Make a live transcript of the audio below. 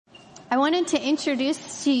I wanted to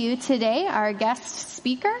introduce to you today our guest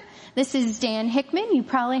speaker. This is Dan Hickman. You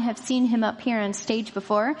probably have seen him up here on stage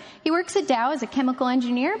before. He works at Dow as a chemical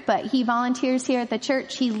engineer, but he volunteers here at the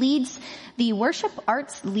church. He leads the worship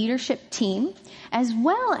arts leadership team, as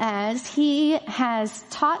well as he has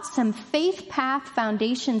taught some Faith Path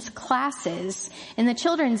Foundations classes in the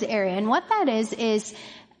children's area. And what that is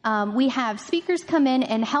we have speakers come in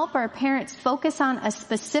and help our parents focus on a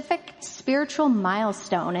specific spiritual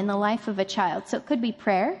milestone in the life of a child. So it could be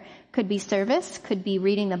prayer, could be service, could be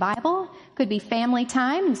reading the Bible, could be family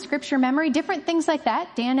time and scripture memory, different things like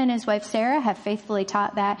that. Dan and his wife Sarah have faithfully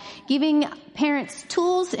taught that, giving parents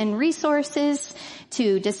tools and resources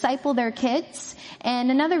to disciple their kids. And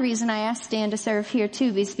another reason I asked Dan to serve here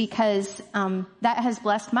too is because that has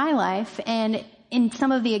blessed my life. And in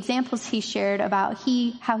some of the examples he shared about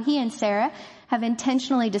how he and Sarah have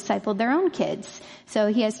intentionally discipled their own kids. So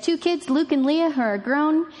he has 2 kids, Luke and Leah, who are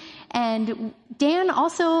grown. And Dan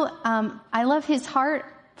also, I love his heart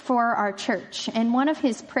for our church. And one of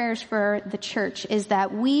his prayers for the church is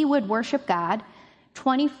that we would worship God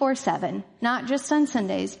 24/7, not just on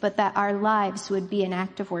Sundays, but that our lives would be an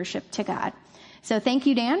act of worship to God. So thank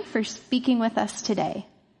you, Dan, for speaking with us today.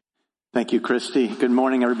 Thank you, Christy. Good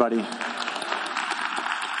morning, everybody.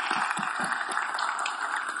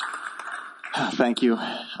 Thank you.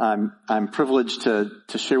 I'm privileged to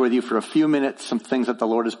share with you for a few minutes some things that the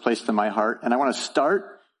Lord has placed in my heart. And I want to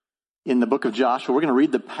start in the book of Joshua. We're going to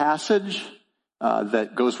read the passage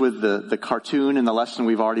that goes with the cartoon and the lesson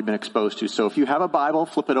we've already been exposed to. So if you have a Bible,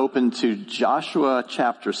 flip it open to Joshua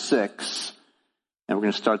chapter 6. And we're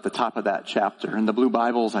going to start at the top of that chapter. In the blue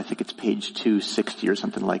Bibles, I think it's page 260 or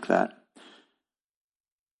something like that.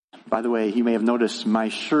 By the way, you may have noticed my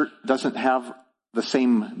shirt doesn't have the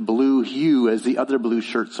same blue hue as the other blue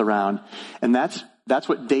shirts around. And that's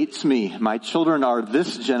what dates me. My children are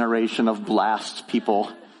this generation of blast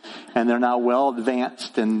people, and they're now well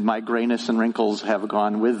advanced, and my grayness and wrinkles have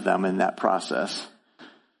gone with them in that process.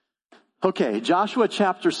 Okay, Joshua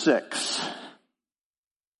chapter 6,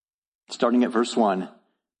 starting at verse 1.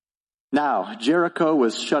 Now, Jericho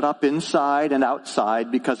was shut up inside and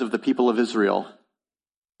outside because of the people of Israel.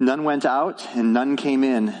 None went out and none came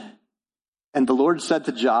in. And the Lord said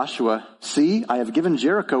to Joshua, "See, I have given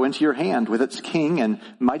Jericho into your hand with its king and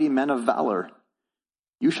mighty men of valor.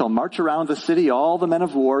 You shall march around the city, all the men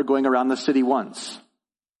of war going around the city once.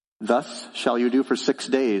 Thus shall you do for 6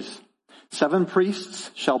 days. 7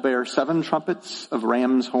 priests shall bear 7 trumpets of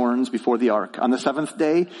ram's horns before the ark. On the 7th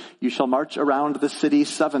day you shall march around the city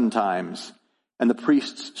 7 times, and the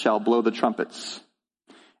priests shall blow the trumpets.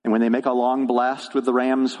 And when they make a long blast with the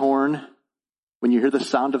ram's horn, when you hear the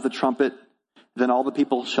sound of the trumpet, then all the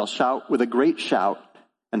people shall shout with a great shout,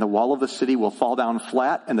 and the wall of the city will fall down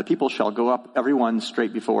flat, and the people shall go up every one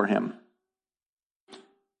straight before him."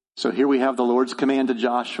 So here we have the Lord's command to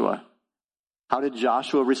Joshua. How did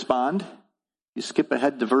Joshua respond? You skip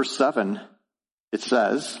ahead to verse 7. It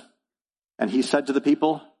says, "And he said to the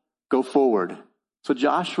people, 'Go forward.'" So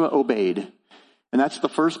Joshua obeyed. And that's the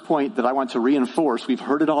first point that I want to reinforce. We've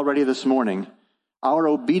heard it already this morning. Our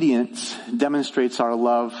obedience demonstrates our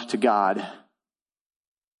love to God.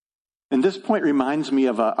 And this point reminds me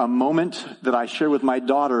of a moment that I shared with my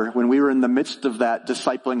daughter when we were in the midst of that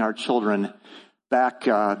discipling our children back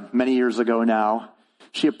many years ago now.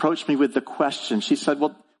 She approached me with the question. She said,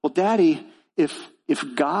 well, Daddy, if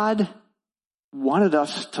God wanted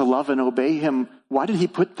us to love and obey him, why did he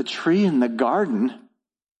put the tree in the garden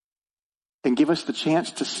and give us the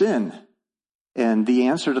chance to sin? And the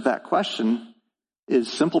answer to that question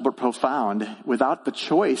is simple but profound. Without the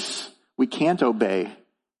choice, we can't obey.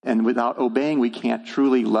 And without obeying, we can't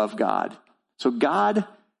truly love God. So God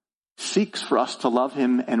seeks for us to love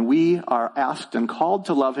him, and we are asked and called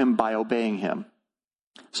to love him by obeying him.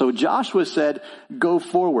 So Joshua said, "Go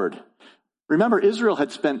forward." Remember, Israel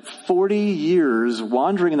had spent 40 years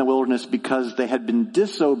wandering in the wilderness because they had been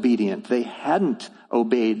disobedient. They hadn't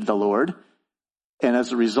obeyed the Lord. And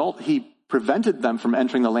as a result, he prevented them from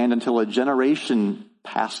entering the land until a generation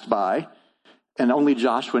passed by. And only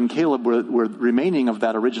Joshua and Caleb were remaining of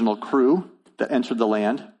that original crew that entered the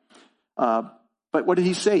land. But what did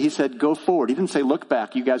he say? He said, "Go forward." He didn't say, "Look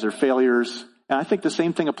back, you guys are failures." And I think the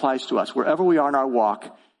same thing applies to us. Wherever we are in our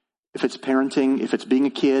walk, if it's parenting, if it's being a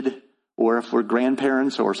kid, or if we're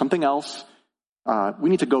grandparents or something else, we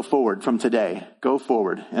need to go forward from today. Go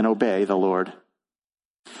forward and obey the Lord.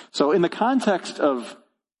 So in the context of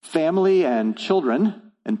family and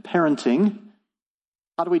children and parenting,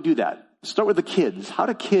 how do we do that? Start with the kids. How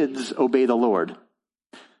do kids obey the Lord?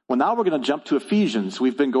 Well, now we're going to jump to Ephesians.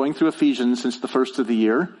 We've been going through Ephesians since the first of the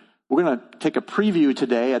year. We're going to take a preview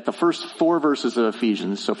today at the first 4 verses of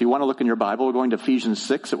Ephesians. So if you want to look in your Bible, we're going to Ephesians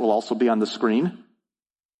 6. It will also be on the screen.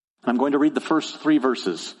 I'm going to read the first 3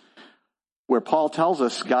 verses where Paul tells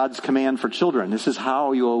us God's command for children. This is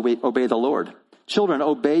how you obey the Lord. Children,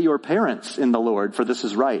 obey your parents in the Lord, for this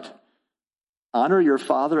is right. Honor your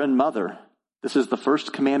father and mother. This is the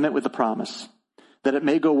first commandment with a promise, that it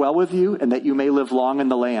may go well with you and that you may live long in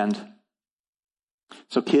the land.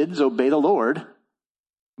 So kids, obey the Lord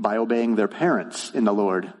by obeying their parents in the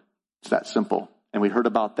Lord. It's that simple. And we heard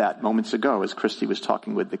about that moments ago as Christy was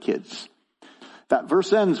talking with the kids. That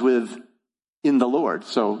verse ends with, in the Lord.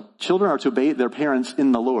 So children are to obey their parents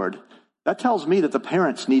in the Lord. That tells me that the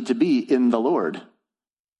parents need to be in the Lord.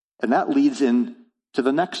 And that leads in to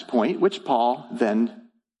the next point, which Paul then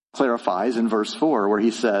clarifies in verse 4, where he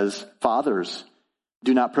says, fathers,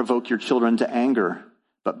 do not provoke your children to anger,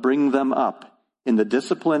 but bring them up in the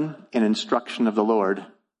discipline and instruction of the Lord.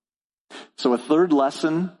 So a third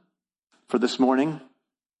lesson for this morning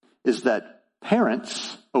is that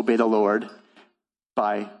parents obey the Lord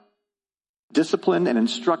by discipline and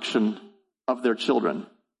instruction of their children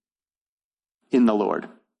in the Lord.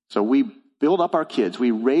 So we build up our kids.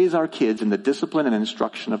 We raise our kids in the discipline and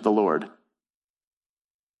instruction of the Lord.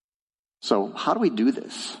 So how do we do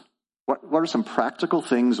this? What are some practical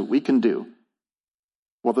things we can do?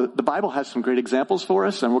 Well, the Bible has some great examples for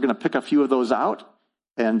us, and we're going to pick a few of those out.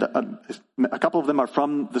 And a couple of them are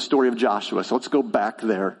from the story of Joshua. So let's go back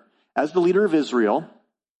there. As the leader of Israel,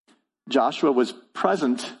 Joshua was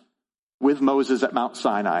present with Moses at Mount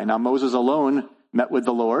Sinai. Now, Moses alone met with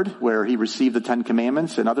the Lord, where he received the 10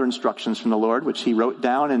 Commandments and other instructions from the Lord, which he wrote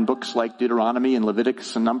down in books like Deuteronomy and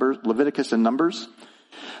Leviticus and Numbers.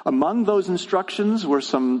 Among those instructions were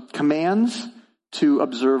some commands to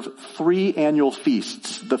observe 3 annual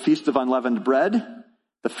feasts: the Feast of Unleavened Bread,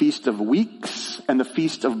 the Feast of Weeks, and the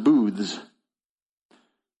Feast of Booths.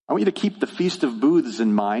 I want you to keep the Feast of Booths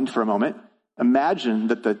in mind for a moment. Imagine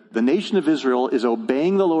that the nation of Israel is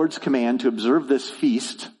obeying the Lord's command to observe this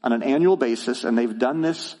feast on an annual basis, and they've done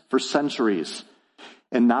this for centuries.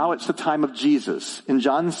 And now it's the time of Jesus. In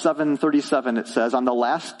John 7:37 it says, on the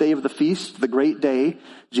last day of the feast, the great day,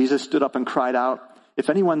 Jesus stood up and cried out, if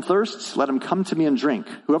anyone thirsts, let him come to me and drink.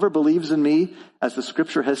 Whoever believes in me, as the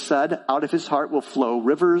scripture has said, out of his heart will flow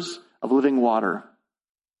rivers of living water.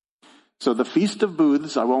 So the Feast of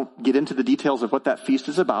Booths, I won't get into the details of what that feast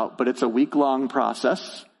is about, but it's a week-long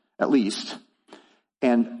process, at least.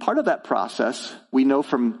 And part of that process, we know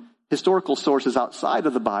from historical sources outside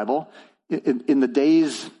of the Bible, in the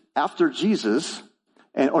days after Jesus,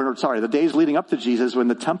 the days leading up to Jesus, when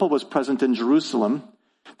the temple was present in Jerusalem,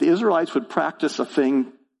 the Israelites would practice a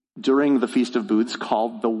thing during the Feast of Booths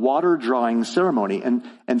called the water drawing ceremony. And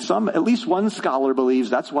at least one scholar believes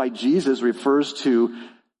that's why Jesus refers to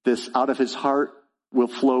this out of his heart will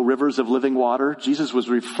flow rivers of living water. Jesus was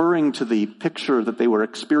referring to the picture that they were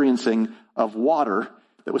experiencing of water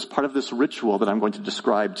that was part of this ritual that I'm going to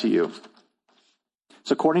describe to you.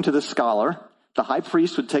 So according to this scholar, the high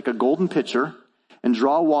priest would take a golden pitcher and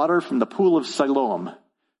draw water from the pool of Siloam.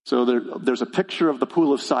 So there's a picture of the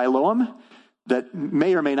pool of Siloam that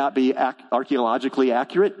may or may not be archaeologically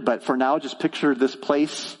accurate, but for now, just picture this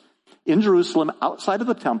place in Jerusalem outside of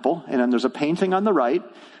the temple, and then there's a painting on the right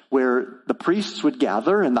where the priests would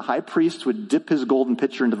gather, and the high priest would dip his golden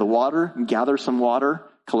pitcher into the water, and gather some water,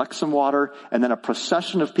 collect some water, and then a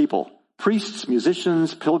procession of people, priests,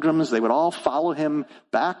 musicians, pilgrims, they would all follow him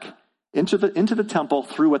back into the temple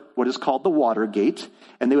through what is called the water gate,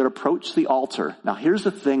 and they would approach the altar. Now here's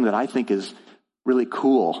the thing that I think is really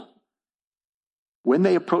cool. When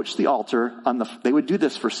they approached the altar, they would do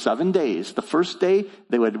this for 7 days. The first day,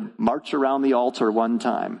 they would march around the altar one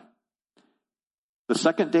time. The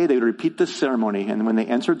second day, they would repeat this ceremony, and when they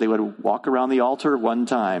entered, they would walk around the altar one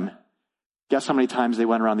time. Guess how many times they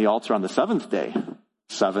went around the altar on the 7th day?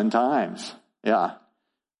 7 times. Yeah.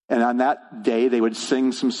 And on that day, they would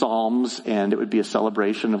sing some psalms, and it would be a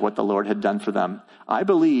celebration of what the Lord had done for them. I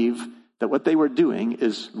believe that what they were doing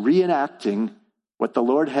is reenacting what the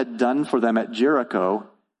Lord had done for them at Jericho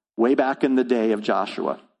way back in the day of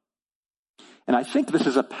Joshua. And I think this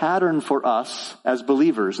is a pattern for us as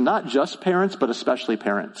believers, not just parents, but especially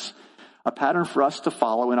parents. A pattern for us to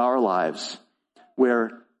follow in our lives,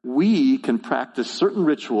 where we can practice certain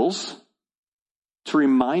rituals to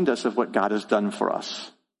remind us of what God has done for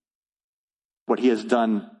us, what he has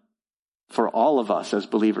done for all of us as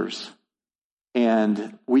believers.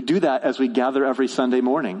 And we do that as we gather every Sunday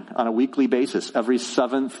morning on a weekly basis. Every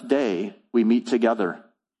 7th day, we meet together.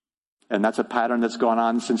 And that's a pattern that's gone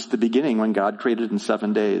on since the beginning when God created in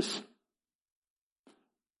 7 days.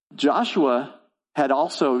 Joshua had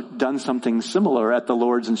also done something similar at the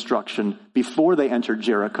Lord's instruction before they entered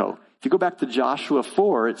Jericho. If you go back to Joshua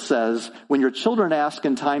 4, it says, when your children ask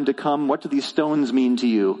in time to come, what do these stones mean to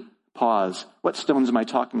you? Pause. What stones am I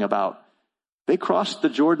talking about? They crossed the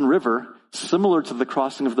Jordan River, similar to the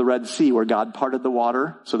crossing of the Red Sea, where God parted the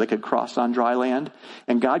water so they could cross on dry land.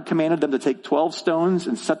 And God commanded them to take 12 stones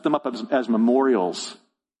and set them up as memorials.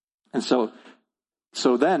 And so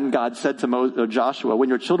then God said to Joshua, when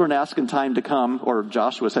your children ask in time to come, or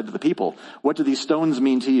Joshua said to the people, what do these stones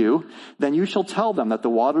mean to you? Then you shall tell them that the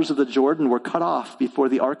waters of the Jordan were cut off before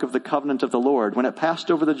the ark of the covenant of the Lord. When it passed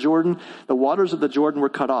over the Jordan, the waters of the Jordan were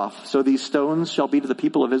cut off. So these stones shall be to the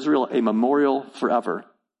people of Israel a memorial forever.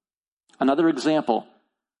 Another example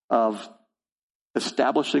of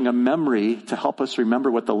establishing a memory to help us remember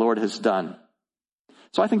what the Lord has done.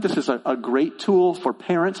 So I think this is a great tool for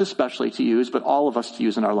parents especially to use, but all of us to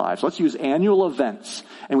use in our lives. Let's use annual events.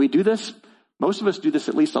 And we do this, most of us do this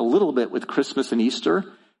at least a little bit with Christmas and Easter,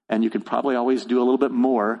 and you could probably always do a little bit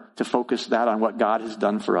more to focus that on what God has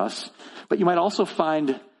done for us. But you might also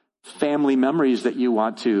find family memories that you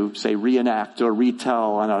want to, say, reenact or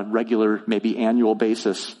retell on a regular, maybe annual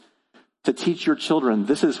basis to teach your children,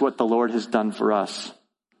 this is what the Lord has done for us.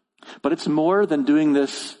 But it's more than doing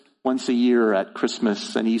this once a year at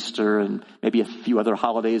Christmas and Easter and maybe a few other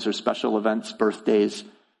holidays or special events, birthdays.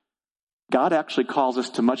 God actually calls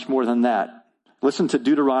us to much more than that. Listen to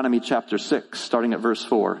Deuteronomy chapter 6, starting at verse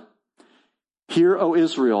 4. Hear, O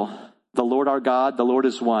Israel, the Lord our God, the Lord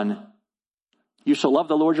is one. You shall love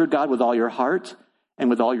the Lord your God with all your heart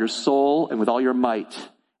and with all your soul and with all your might.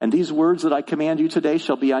 And these words that I command you today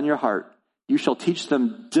shall be on your heart. You shall teach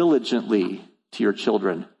them diligently to your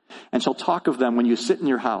children, and shall talk of them when you sit in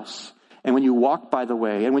your house, and when you walk by the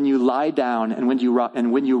way, and when you lie down, and when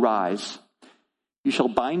you rise. You shall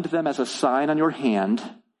bind them as a sign on your hand,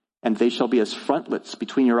 and they shall be as frontlets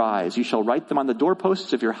between your eyes. You shall write them on the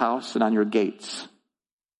doorposts of your house and on your gates.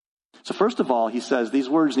 So first of all, he says these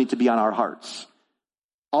words need to be on our hearts.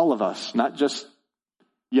 All of us, not just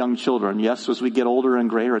young children. Yes, as we get older and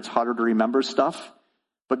grayer, it's harder to remember stuff.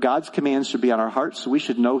 But God's commands should be on our hearts, so we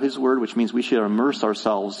should know his word, which means we should immerse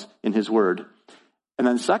ourselves in his word. And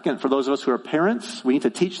then second, for those of us who are parents, we need to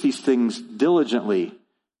teach these things diligently.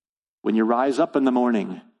 When you rise up in the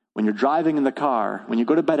morning, when you're driving in the car, when you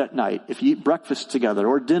go to bed at night, if you eat breakfast together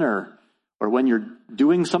or dinner, or when you're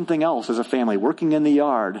doing something else as a family, working in the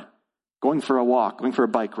yard, going for a walk, going for a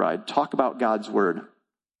bike ride, talk about God's word.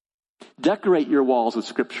 Decorate your walls with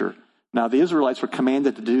scripture. Now, the Israelites were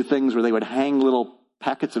commanded to do things where they would hang little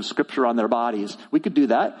packets of scripture on their bodies. We could do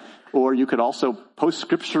that. Or you could also post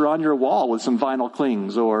scripture on your wall with some vinyl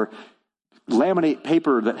clings, or laminate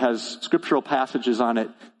paper that has scriptural passages on it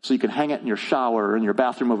so you can hang it in your shower or in your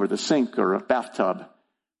bathroom over the sink or a bathtub.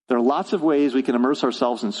 There are lots of ways we can immerse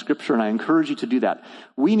ourselves in scripture, and I encourage you to do that.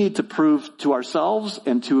 We need to prove to ourselves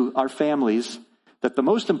and to our families that the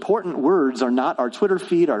most important words are not our Twitter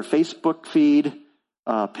feed, our Facebook feed,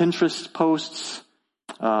 Pinterest posts,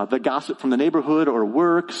 the gossip from the neighborhood or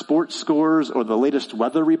work, sports scores, or the latest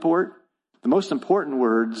weather report. The most important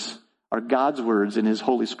words are God's words in his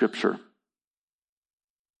holy scripture.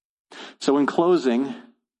 So in closing,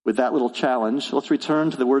 with that little challenge, let's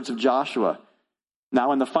return to the words of Joshua.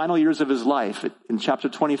 Now in the final years of his life, in chapter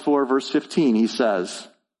 24, verse 15, he says,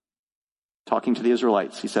 talking to the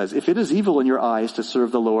Israelites, he says, if it is evil in your eyes to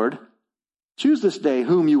serve the Lord, choose this day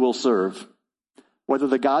whom you will serve. Whether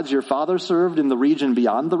the gods your father served in the region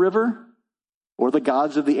beyond the river, or the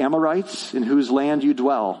gods of the Amorites in whose land you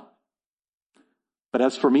dwell. But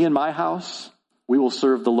as for me and my house, we will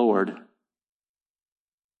serve the Lord.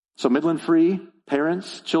 So Midland Free,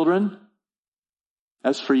 parents, children,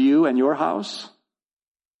 as for you and your house,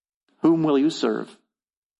 whom will you serve?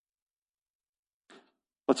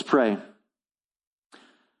 Let's pray.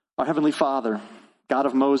 Our Heavenly Father, God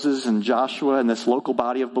of Moses and Joshua and this local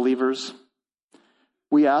body of believers,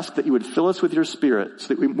 we ask that you would fill us with your Spirit so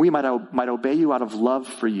that we might obey you out of love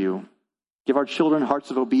for you. Give our children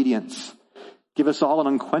hearts of obedience. Give us all an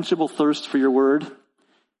unquenchable thirst for your word.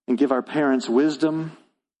 And give our parents wisdom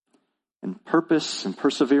and purpose and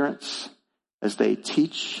perseverance as they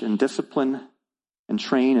teach and discipline and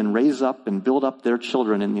train and raise up and build up their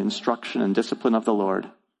children in the instruction and discipline of the Lord.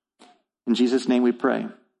 In Jesus' name we pray.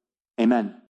 Amen.